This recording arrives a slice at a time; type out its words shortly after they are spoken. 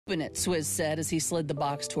Open it, Swizz said as he slid the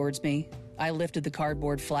box towards me. I lifted the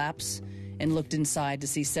cardboard flaps and looked inside to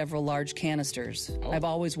see several large canisters. I've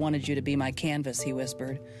always wanted you to be my canvas, he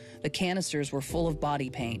whispered. The canisters were full of body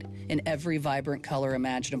paint in every vibrant color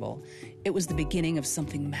imaginable. It was the beginning of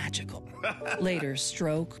something magical. Later,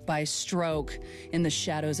 stroke by stroke, in the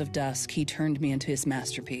shadows of dusk, he turned me into his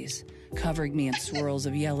masterpiece, covering me in swirls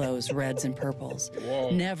of yellows, reds, and purples.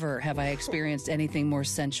 Whoa. Never have I experienced anything more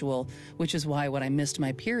sensual, which is why when I missed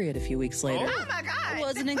my period a few weeks later, oh my God, it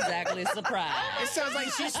wasn't exactly a surprise. It sounds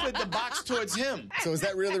like she slid the box towards him. So is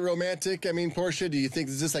that really romantic? I mean, Portia, do you think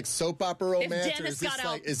is this like soap opera romance? If Dennis got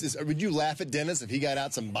out, would you laugh at Dennis if he got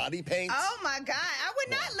out some body paint? Oh my God, I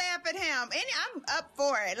would not laugh at him. I'm up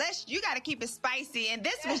for it. You got to keep it spicy, and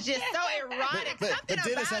this was just so erotic. But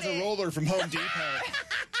Dennis has a roller from Home Depot.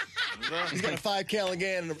 He's got a 5 cal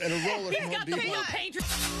again and a roller from Home Depot. He's got the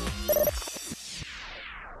paint.